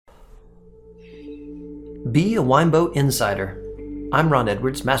Be a Winebow Insider. I'm Ron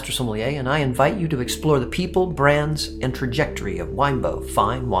Edwards, Master Sommelier, and I invite you to explore the people, brands, and trajectory of Winebow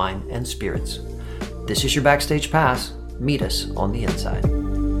fine wine and spirits. This is your backstage pass. Meet us on the inside.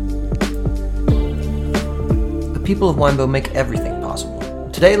 The people of Winebow make everything possible.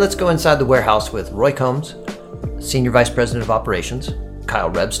 Today, let's go inside the warehouse with Roy Combs, Senior Vice President of Operations,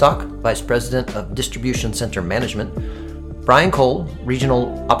 Kyle Rebstock, Vice President of Distribution Center Management, Bryan Cole,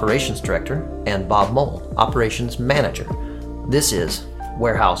 Regional Operations Director, and Bob Molle, Operations Manager. This is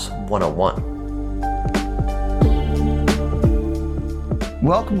Warehouse 101.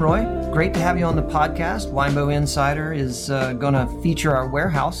 Welcome, Roy. Great to have you on the podcast. Winebow Insider is going to feature our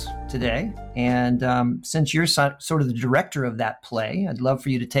warehouse today. And since you're sort of the director of that play, I'd love for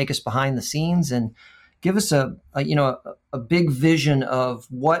you to take us behind the scenes and give us a big vision of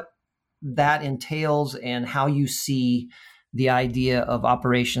what that entails and how you see the idea of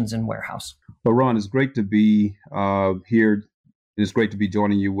operations and warehouse. Well, Ron, it's great to be here. It's great to be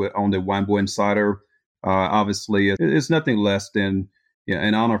joining you on the Winebow Insider. Obviously, it's nothing less than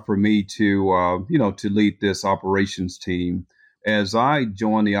an honor for me to lead this operations team. As I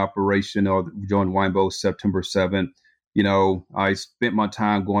joined the operation or joined Winebow September 7th, I spent my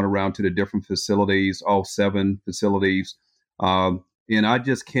time going around to the different facilities, all 7 facilities. And I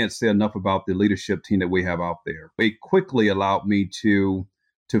just can't say enough about the leadership team that we have out there. It quickly allowed me to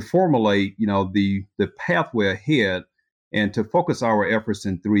formulate, the pathway ahead and to focus our efforts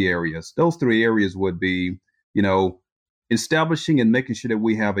in 3 areas. Those 3 areas would be, establishing and making sure that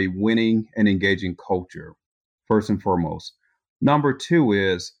we have a winning and engaging culture, first and foremost. Number 2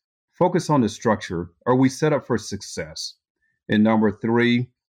 is focus on the structure. Are we set up for success? And number 3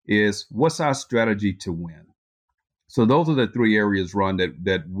 is what's our strategy to win? So those are the 3 areas, Ron,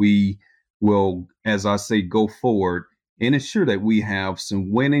 that we will, as I say, go forward and ensure that we have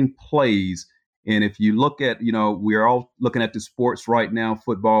some winning plays. And if you look at, we're all looking at the sports right now,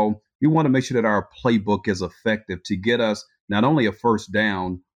 football, we want to make sure that our playbook is effective to get us not only a first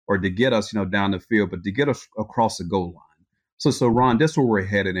down or to get us, down the field, but to get us across the goal line. So Ron, that's where we're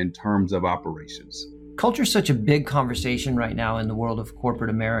headed in terms of operations. Culture is such a big conversation right now in the world of corporate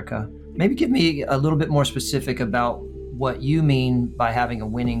America. Maybe give me a little bit more specific about what you mean by having a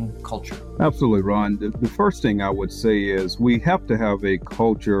winning culture. Absolutely, Ron. The first thing I would say is we have to have a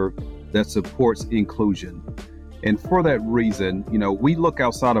culture that supports inclusion. And for that reason, we look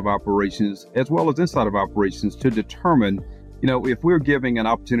outside of operations as well as inside of operations to determine, if we're giving an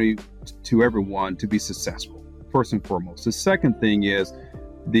opportunity to everyone to be successful, first and foremost. The second thing is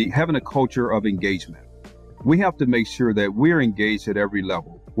having a culture of engagement. We have to make sure that we're engaged at every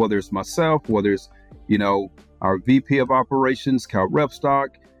level, whether it's myself, whether it's, our VP of operations, Kyle Rebstock.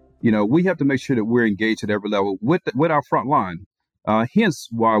 We have to make sure that we're engaged at every level with our front line. Hence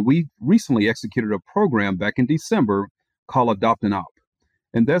why we recently executed a program back in December called Adopt and Op.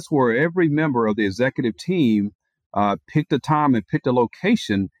 And that's where every member of the executive team picked a time and picked a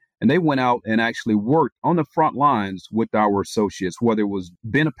location, and they went out and actually worked on the front lines with our associates, whether it was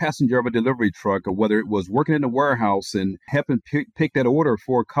being a passenger of a delivery truck or whether it was working in the warehouse and helping pick that order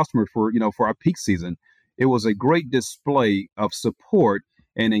for a customer for our peak season. It was a great display of support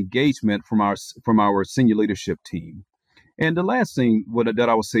and engagement from our senior leadership team. And the last thing that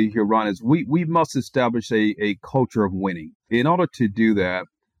I would say here, Ron, is we must establish a culture of winning. In order to do that,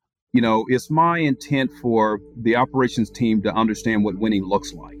 it's my intent for the operations team to understand what winning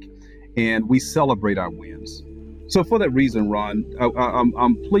looks like. And we celebrate our wins. So for that reason, Ron,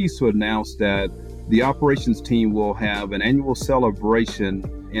 I'm pleased to announce that the operations team will have an annual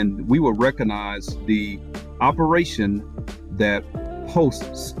celebration, and we will recognize the operation that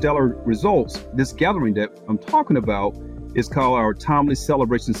posts stellar results. This gathering that I'm talking about is called our Timely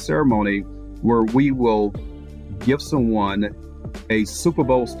Celebration Ceremony, where we will give someone a Super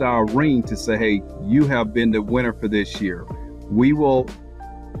Bowl style ring to say, hey, you have been the winner for this year. We will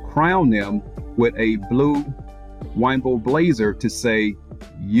crown them with a blue Winebow blazer to say,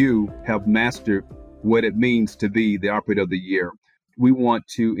 you have mastered what it means to be the operator of the year. We want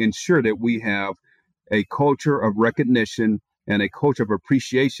to ensure that we have a culture of recognition and a culture of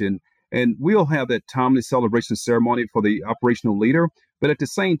appreciation. And we'll have that timely celebration ceremony for the operational leader. But at the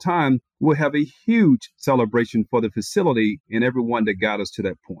same time, we'll have a huge celebration for the facility and everyone that got us to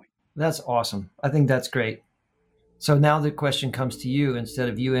that point. That's awesome. I think that's great. So now the question comes to you instead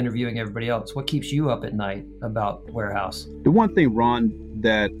of you interviewing everybody else. What keeps you up at night about warehouse? The one thing, Ron,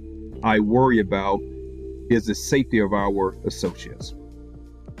 that I worry about is the safety of our associates.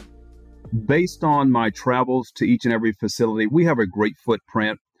 Based on my travels to each and every facility, we have a great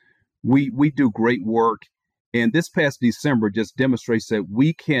footprint. We do great work. And this past December just demonstrates that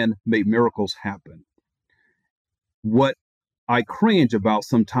we can make miracles happen. What I cringe about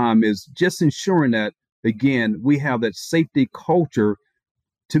sometimes is just ensuring that, again, we have that safety culture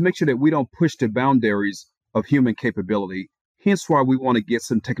to make sure that we don't push the boundaries of human capability. Hence why we want to get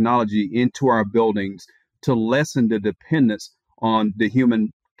some technology into our buildings to lessen the dependence on the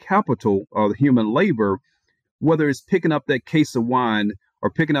human capital or the human labor, whether it's picking up that case of wine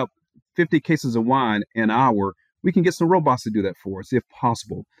or picking up 50 cases of wine an hour. We can get some robots to do that for us if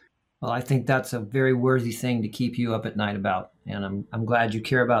possible. Well, I think that's a very worthy thing to keep you up at night about. And I'm glad you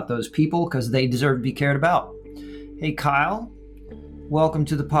care about those people because they deserve to be cared about. Hey, Kyle, welcome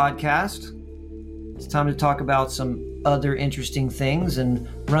to the podcast. It's time to talk about some other interesting things and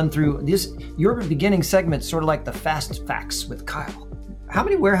run through this. Your beginning segment, sort of like the fast facts with Kyle. How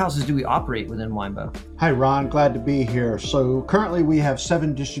many warehouses do we operate within Winebow? Hi, Ron. Glad to be here. So currently we have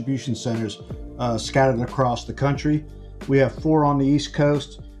 7 distribution centers scattered across the country. We have 4 on the East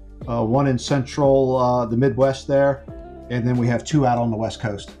Coast, 1 in central, the Midwest there, and then we have 2 out on the West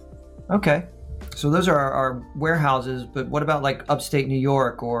Coast. Okay. So those are our warehouses, but what about like upstate New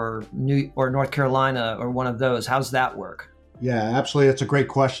York or North Carolina or one of those? How's that work? Yeah, absolutely. That's a great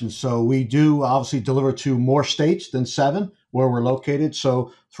question. So we do obviously deliver to more states than 7 where we're located.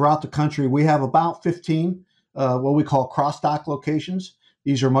 So throughout the country, we have about 15 what we call cross-dock locations.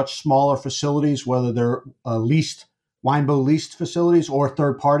 These are much smaller facilities, whether they're Winebow leased facilities or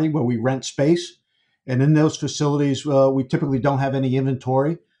third party where we rent space. And in those facilities, we typically don't have any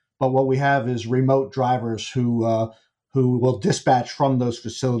inventory, but what we have is remote drivers who will dispatch from those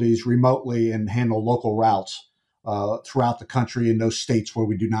facilities remotely and handle local routes throughout the country in those states where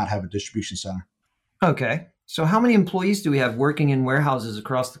we do not have a distribution center. Okay. So how many employees do we have working in warehouses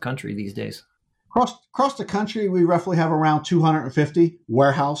across the country these days? Across the country, we roughly have around 250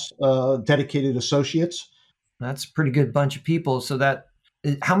 warehouse dedicated associates. That's a pretty good bunch of people. So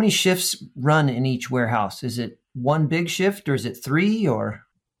how many shifts run in each warehouse? Is it one big shift or is it 3 or?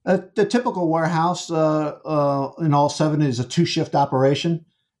 The typical warehouse in all 7 is a 2-shift operation.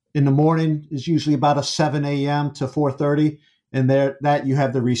 In the morning is usually about a 7 a.m. to 4:30. And that you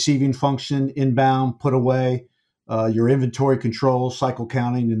have the receiving function, inbound, put away, your inventory control, cycle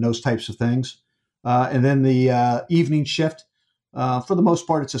counting, and those types of things. And then the evening shift, for the most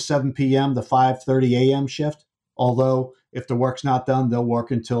part, it's a 7 p.m. to 5:30 a.m. shift. Although if the work's not done, they'll work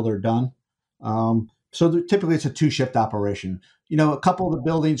until they're done. So typically it's a 2-shift operation. A couple of the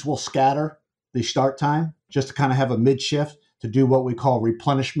buildings will scatter the start time just to kind of have a mid-shift to do what we call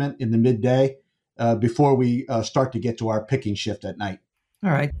replenishment in the midday before we start to get to our picking shift at night.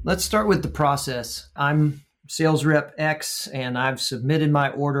 All right, let's start with the process. I'm sales rep X and I've submitted my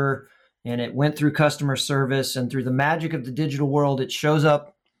order and it went through customer service, and through the magic of the digital world, it shows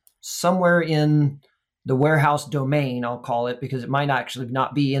up somewhere in the warehouse domain, I'll call it, because it might actually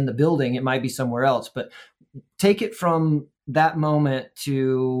not be in the building. It might be somewhere else, but take it from that moment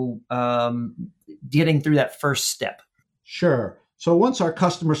to getting through that first step. Sure. So once our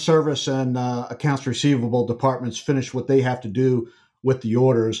customer service and accounts receivable departments finish what they have to do with the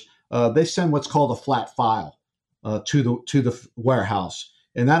orders, they send what's called a flat file to the warehouse,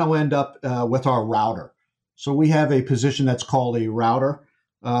 and that'll end up with our router. So we have a position that's called a router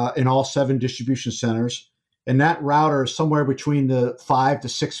in all 7 distribution centers, and that router is somewhere between the 5 to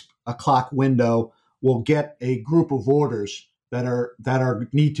 6 o'clock window will get a group of orders that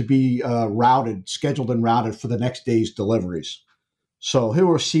need to be scheduled and routed for the next day's deliveries. So he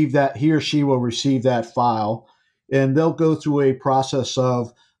or she will receive that file, and they'll go through a process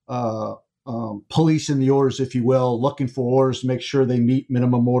of policing the orders, if you will, looking for orders to make sure they meet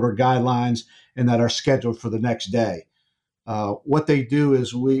minimum order guidelines and that are scheduled for the next day. What they do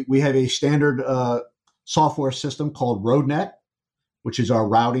is we have a standard software system called RoadNet, which is our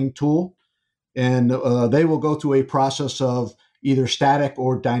routing tool, and they will go through a process of either static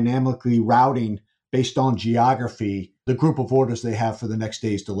or dynamically routing based on geography, the group of orders they have for the next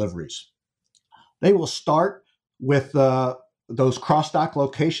day's deliveries. They will start with those cross-dock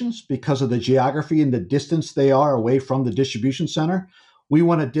locations because of the geography and the distance they are away from the distribution center. We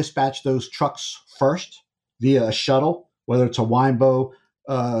want to dispatch those trucks first via a shuttle, whether it's a Winebow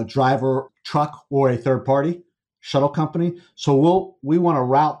driver truck or a third-party shuttle company. So we want to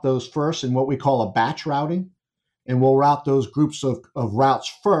route those first in what we call a batch routing, and we'll route those groups of routes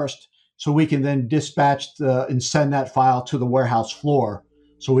first so we can then dispatch and send that file to the warehouse floor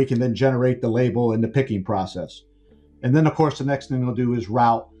so we can then generate the label and the picking process. And then, of course, the next thing we'll do is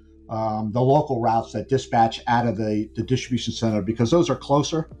route the local routes that dispatch out of the distribution center, because those are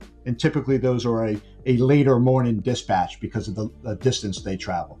closer, and typically those are a later morning dispatch because of the distance they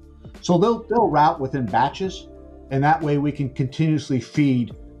travel. So they'll route within batches, and that way we can continuously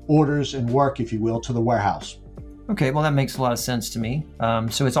feed orders and work, if you will, to the warehouse. Okay, well, that makes a lot of sense to me.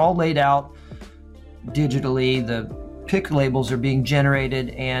 So it's all laid out digitally. The pick labels are being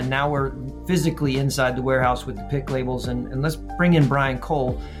generated, and now we're physically inside the warehouse with the pick labels. And let's bring in Bryan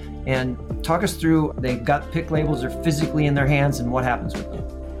Cole and talk us through, they've got pick labels, they're physically in their hands, and what happens with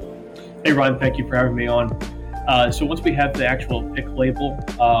them. Hey, Ron, thank you for having me on. So once we have the actual pick label,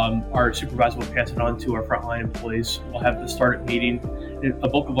 our supervisor will pass it on to our frontline employees. We'll have the start meeting. A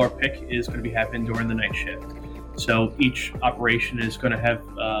bulk of our pick is going to be happening during the night shift. So each operation is going to have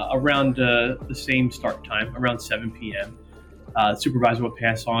around the same start time, around 7 p.m. Supervisor will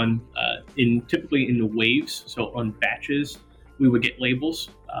pass on typically in the waves, so on batches, we would get labels,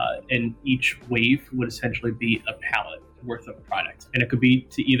 and each wave would essentially be a pallet worth of product. And it could be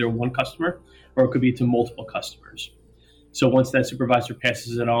to either one customer or it could be to multiple customers. So once that supervisor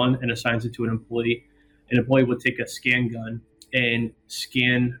passes it on and assigns it to an employee would take a scan gun and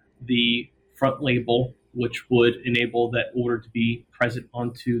scan the front label, which would enable that order to be present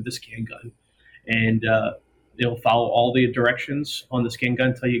onto the scan gun. And they'll follow all the directions on the scan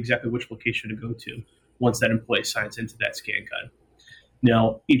gun, tell you exactly which location to go to once that employee signs into that scan gun.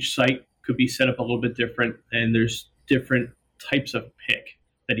 Now, each site could be set up a little bit different, and there's different types of pick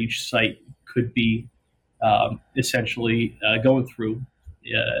that each site could be essentially going through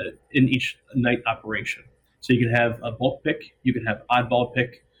in each night operation. So you can have a bulk pick, you can have oddball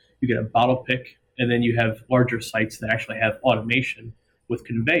pick, you can have bottle pick, and then you have larger sites that actually have automation with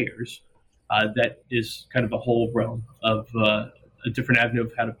conveyors. That is kind of a whole realm of a different avenue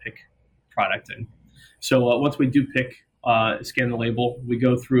of how to pick product in. So once we do pick, scan the label, we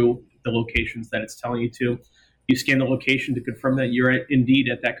go through the locations that it's telling you to. You scan the location to confirm that you're indeed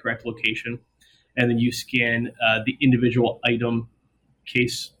at that correct location. And then you scan the individual item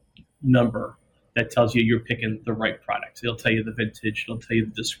case number that tells you you're picking the right product. It'll tell you the vintage, it'll tell you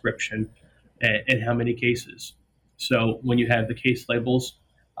the description, and how many cases. So when you have the case labels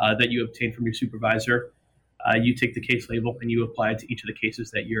that you obtain from your supervisor, you take the case label and you apply it to each of the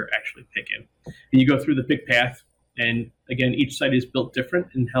cases that you're actually picking. And you go through the pick path. And again, each site is built different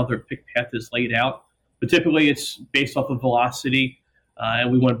in how their pick path is laid out. But typically it's based off of velocity,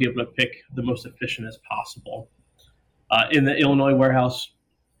 and we want to be able to pick the most efficient as possible. In the Illinois warehouse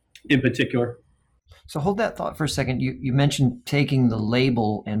in particular. So hold that thought for a second. You mentioned taking the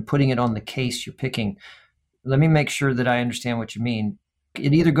label and putting it on the case you're picking. Let me make sure that I understand what you mean.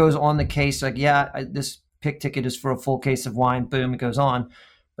 It either goes on the case, like, this pick ticket is for a full case of wine, boom, it goes on.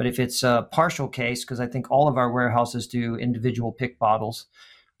 But if it's a partial case, because I think all of our warehouses do individual pick bottles,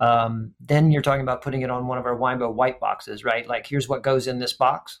 then you're talking about putting it on one of our Winebow white boxes, right? Like, here's what goes in this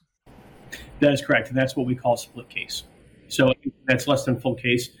box. That is correct. And that's what we call split case. So that's less than full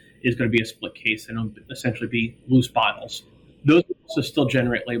case is going to be a split case, and it'll essentially be loose bottles. Those also still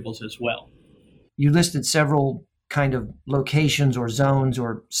generate labels as well. You listed several kind of locations or zones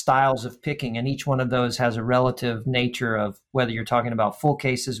or styles of picking, and each one of those has a relative nature of whether you're talking about full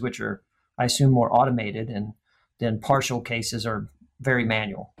cases, which are, I assume, more automated, and then partial cases are very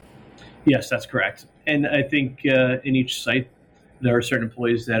manual. Yes, that's correct. And I think in each site, there are certain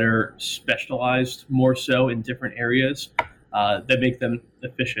employees that are specialized more so in different areas that make them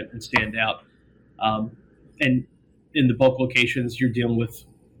efficient and stand out. And in the bulk locations, you're dealing with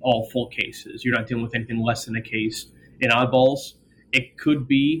all full cases. You're not dealing with anything less than a case. In oddballs, it could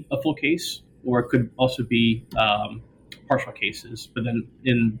be a full case, or it could also be partial cases. But then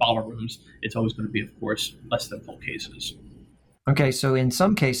in bottle rooms, it's always going to be, of course, less than full cases. Okay, so in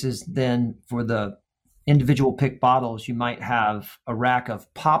some cases, then for the individual pick bottles, you might have a rack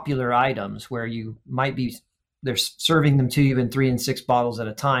of popular items where you might be, they're serving them to you in 3 and 6 bottles at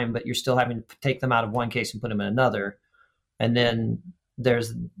a time, but you're still having to take them out of one case and put them in another. And then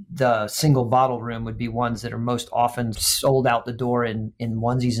there's the single bottle room would be ones that are most often sold out the door in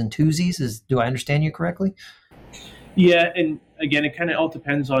onesies and twosies. Do I understand you correctly? Yeah, and again, it kind of all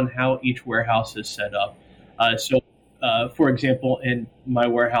depends on how each warehouse is set up. For example, in my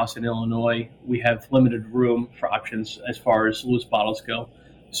warehouse in Illinois, we have limited room for options as far as loose bottles go.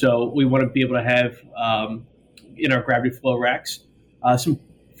 So we want to be able to have, in our gravity flow racks, some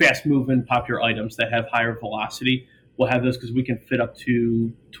fast-moving popular items that have higher velocity. We'll have those because we can fit up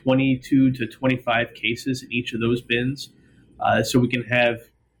to 22 to 25 cases in each of those bins. So we can have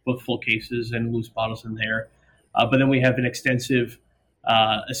both full cases and loose bottles in there. But then we have an extensive,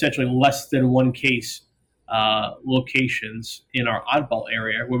 essentially less than one case locations in our oddball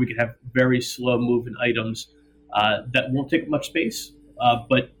area where we can have very slow moving items that won't take much space,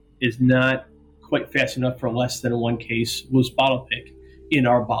 but is not quite fast enough for less than one case loose bottle pick in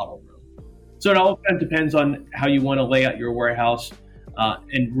our bottle room. So it all kind of depends on how you want to lay out your warehouse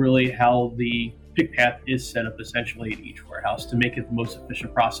and really how the pick path is set up essentially at each warehouse to make it the most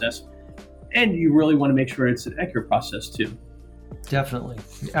efficient process. And you really want to make sure it's an accurate process too. Definitely.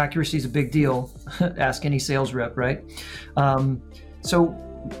 Accuracy is a big deal. Ask any sales rep, right? So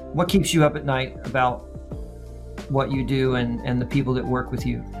what keeps you up at night about what you do and the people that work with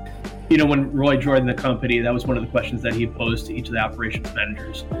you? When Roy joined the company, that was one of the questions that he posed to each of the operations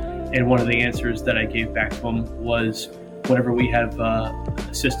managers. And one of the answers that I gave back to him was whenever we have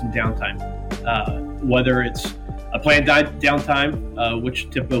system downtime, whether it's a planned downtime, which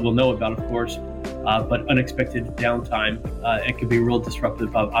typically we'll know about, of course, but unexpected downtime, it can be real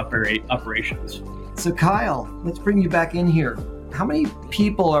disruptive of operations. So Kyle, let's bring you back in here. How many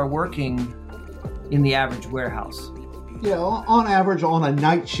people are working in the average warehouse? Yeah, on average, on a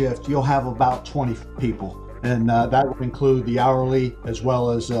night shift, you'll have about 20 people. And that would include the hourly as well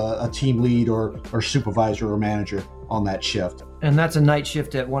as a team lead or supervisor or manager on that shift. And that's a night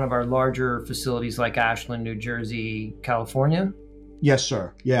shift at one of our larger facilities like Ashland, New Jersey, California? Yes,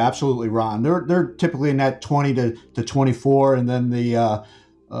 sir. Yeah, absolutely, Ron. They're typically in that 20 to 24, and then the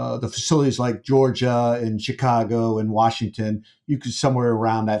facilities like Georgia and Chicago and Washington, you could somewhere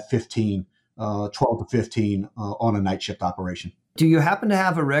around that 15, 12 to 15 on a night shift operation. Do you happen to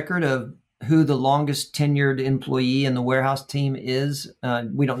have a record of who the longest tenured employee in the warehouse team is?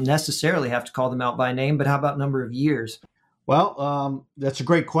 We don't necessarily have to call them out by name, but how about number of years? Well, that's a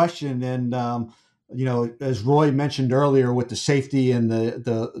great question. And, as Roy mentioned earlier, with the safety and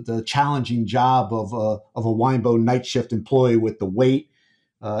the challenging job of a Winebow night shift employee with the weight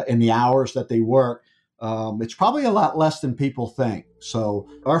and the hours that they work, it's probably a lot less than people think. So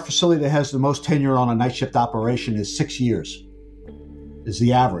our facility that has the most tenure on a night shift operation is 6 years, is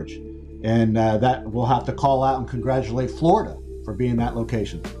the average. And that we'll have to call out and congratulate Florida for being that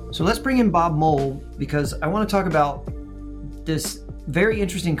location. So let's bring in Bob Molle, because I want to talk about this very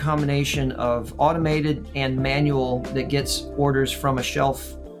interesting combination of automated and manual that gets orders from a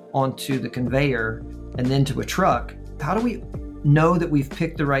shelf onto the conveyor and then to a truck. How do we know that we've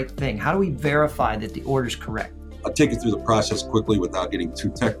picked the right thing? How do we verify that the order's correct? I'll take you through the process quickly without getting too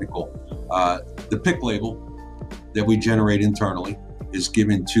technical. The pick label that we generate internally is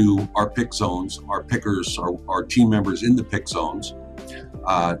given to our pick zones, our pickers, our team members in the pick zones.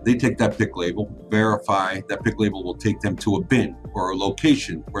 They take that pick label, verify that pick label will take them to a bin or a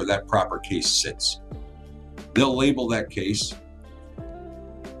location where that proper case sits. They'll label that case,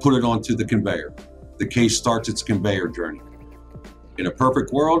 put it onto the conveyor. The case starts its conveyor journey. In a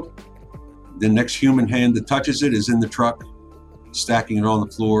perfect world, the next human hand that touches it is in the truck, stacking it on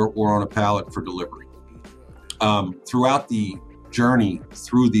the floor or on a pallet for delivery. Throughout the journey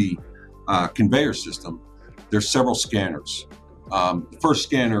through the conveyor system, there's several scanners. The first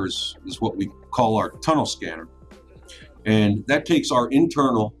scanner is what we call our tunnel scanner. And that takes our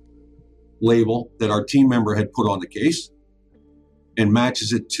internal label that our team member had put on the case and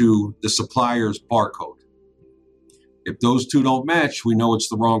matches it to the supplier's barcode. If those two don't match, we know it's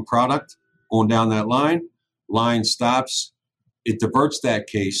the wrong product. Going down that line stops, it diverts that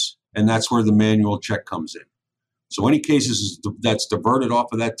case, and that's where the manual check comes in. So any cases that's diverted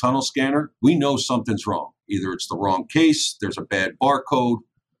off of that tunnel scanner, we know something's wrong. Either it's the wrong case, there's a bad barcode,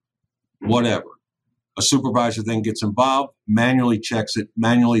 whatever. A supervisor then gets involved, manually checks it,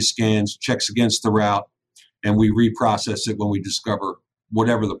 manually scans, checks against the route, and we reprocess it when we discover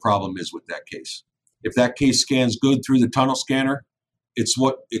whatever the problem is with that case. If that case scans good through the tunnel scanner,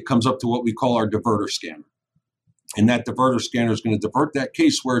 it comes up to what we call our diverter scanner. And that diverter scanner is going to divert that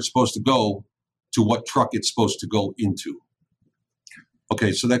case where it's supposed to go to what truck it's supposed to go into.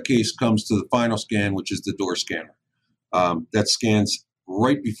 Okay, so that case comes to the final scan, which is the door scanner. That scans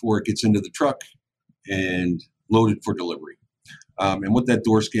right before it gets into the truck and loaded for delivery. And what that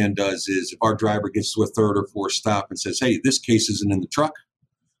door scan does is if our driver gets to a third or fourth stop and says, hey, this case isn't in the truck,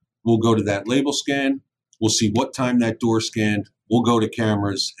 we'll go to that label scan. We'll see what time that door scanned. We'll go to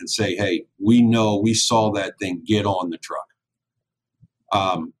cameras and say, hey, we saw that thing get on the truck.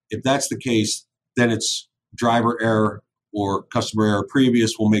 If that's the case, then it's driver error or customer error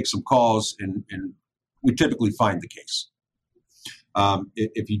previous. We'll make some calls and we typically find the case.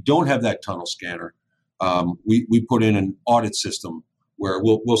 If you don't have that tunnel scanner, we put in an audit system where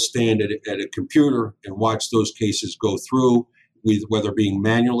we'll stand at a computer and watch those cases go through, whether being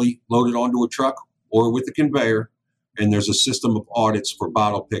manually loaded onto a truck or with the conveyor. And there's a system of audits for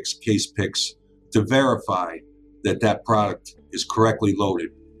bottle picks, case picks to verify that product is correctly loaded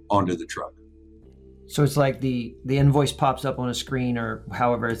onto the truck. So it's like the invoice pops up on a screen or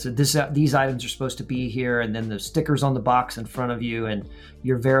however, it's these items are supposed to be here, and then the sticker's on the box in front of you, and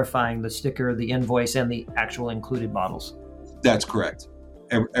you're verifying the sticker, the invoice, and the actual included bottles. That's correct.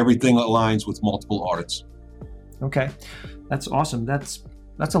 everything aligns with multiple audits. Okay, that's awesome. That's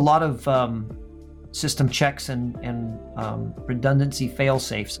a lot of system checks and redundancy fail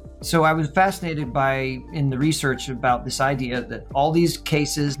safes. So I was fascinated in the research about this idea that all these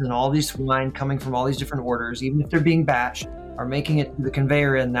cases and all these swine coming from all these different orders, even if they're being batched, are making it to the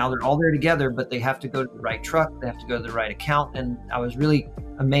conveyor, and now they're all there together, but they have to go to the right truck, they have to go to the right account. And I was really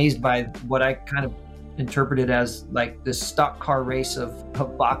amazed by what I kind of interpreted as like this stock car race of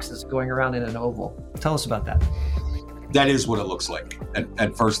boxes going around in an oval. Tell us about that. That is what it looks like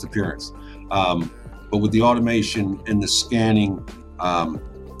at first appearance. But with the automation and the scanning,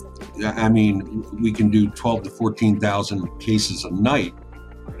 we can do 12 to 14,000 cases a night.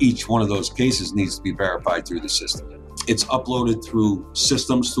 Each one of those cases needs to be verified through the system. It's uploaded through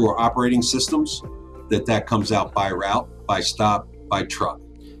systems, through our operating systems, that comes out by route, by stop, by truck.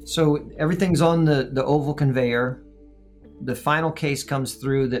 So everything's on the oval conveyor. The final case comes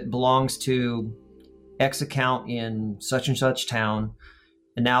through that belongs to X account in such and such town.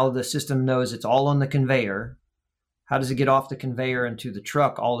 And now the system knows it's all on the conveyor. How does it get off the conveyor into the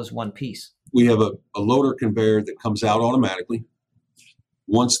truck all as one piece? We have a loader conveyor that comes out automatically.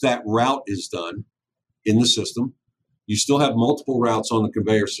 Once that route is done in the system, you still have multiple routes on the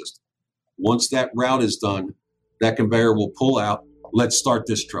conveyor system. Once that route is done, that conveyor will pull out, let's start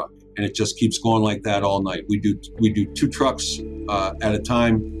this truck. And it just keeps going like that all night. We do 2 trucks at a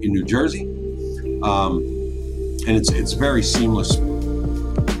time in New Jersey. And it's very seamless.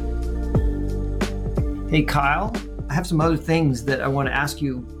 Hey, Kyle, I have some other things that I want to ask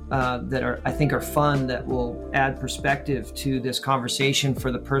you that I think are fun, that will add perspective to this conversation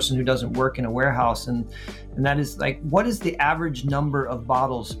for the person who doesn't work in a warehouse. And that is like, what is the average number of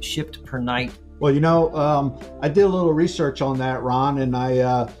bottles shipped per night? Well, I did a little research on that, Ron, and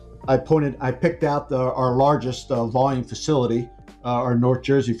I picked out our largest volume facility, our North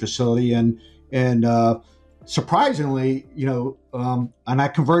Jersey facility, and surprisingly, and I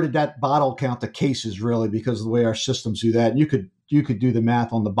converted that bottle count to cases, really, because of the way our systems do that. And you could do the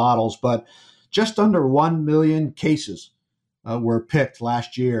math on the bottles, but just under 1 million cases were picked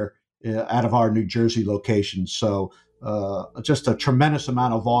last year out of our New Jersey location. So just a tremendous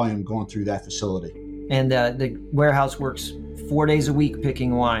amount of volume going through that facility. And the warehouse works 4 days a week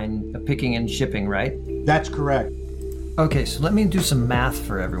picking wine, picking and shipping, right? That's correct. Okay, so let me do some math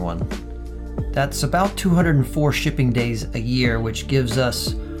for everyone. That's about 204 shipping days a year, which gives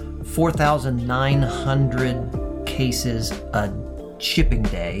us 4,900 cases a shipping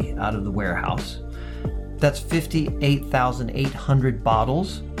day out of the warehouse. That's 58,800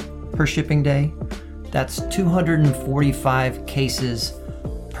 bottles per shipping day. That's 245 cases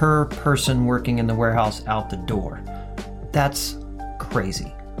per person working in the warehouse out the door. That's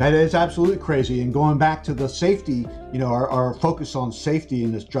crazy. That is absolutely crazy. And going back to the safety, our focus on safety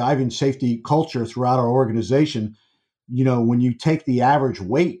and this driving safety culture throughout our organization, when you take the average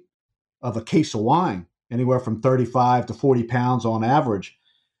weight of a case of wine, anywhere from 35 to 40 pounds on average,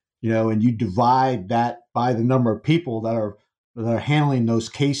 and you divide that by the number of people that are handling those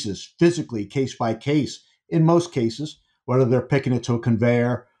cases physically, case by case, in most cases, whether they're picking it to a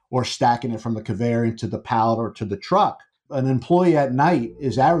conveyor or stacking it from the conveyor into the pallet or to the truck. An employee at night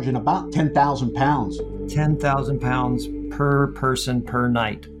is averaging about 10,000 pounds. 10,000 pounds per person per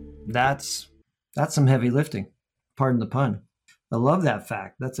night. That's some heavy lifting. Pardon the pun. I love that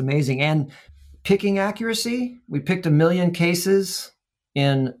fact. That's amazing. And picking accuracy, we picked 1 million cases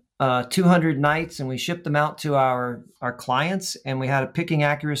in 200 nights, and we shipped them out to our clients, and we had a picking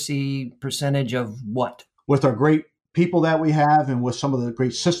accuracy percentage of what? With our great people that we have and with some of the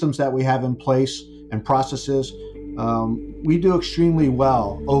great systems that we have in place and processes, we do extremely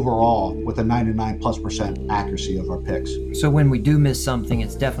well overall with a 99+% accuracy of our picks. So when we do miss something,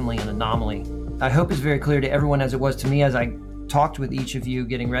 it's definitely an anomaly. I hope it's very clear to everyone, as it was to me as I talked with each of you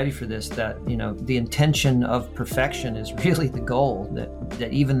getting ready for this, that the intention of perfection is really the goal,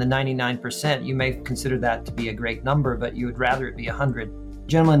 that even the 99%, you may consider that to be a great number, but you would rather it be 100.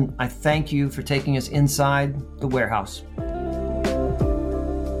 Gentlemen, I thank you for taking us inside the warehouse.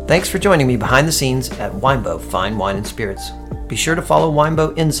 Thanks for joining me behind the scenes at Winebow Fine Wine and Spirits. Be sure to follow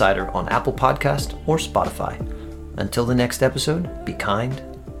Winebow Insider on Apple Podcast or Spotify. Until the next episode, be kind,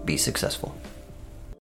 be successful.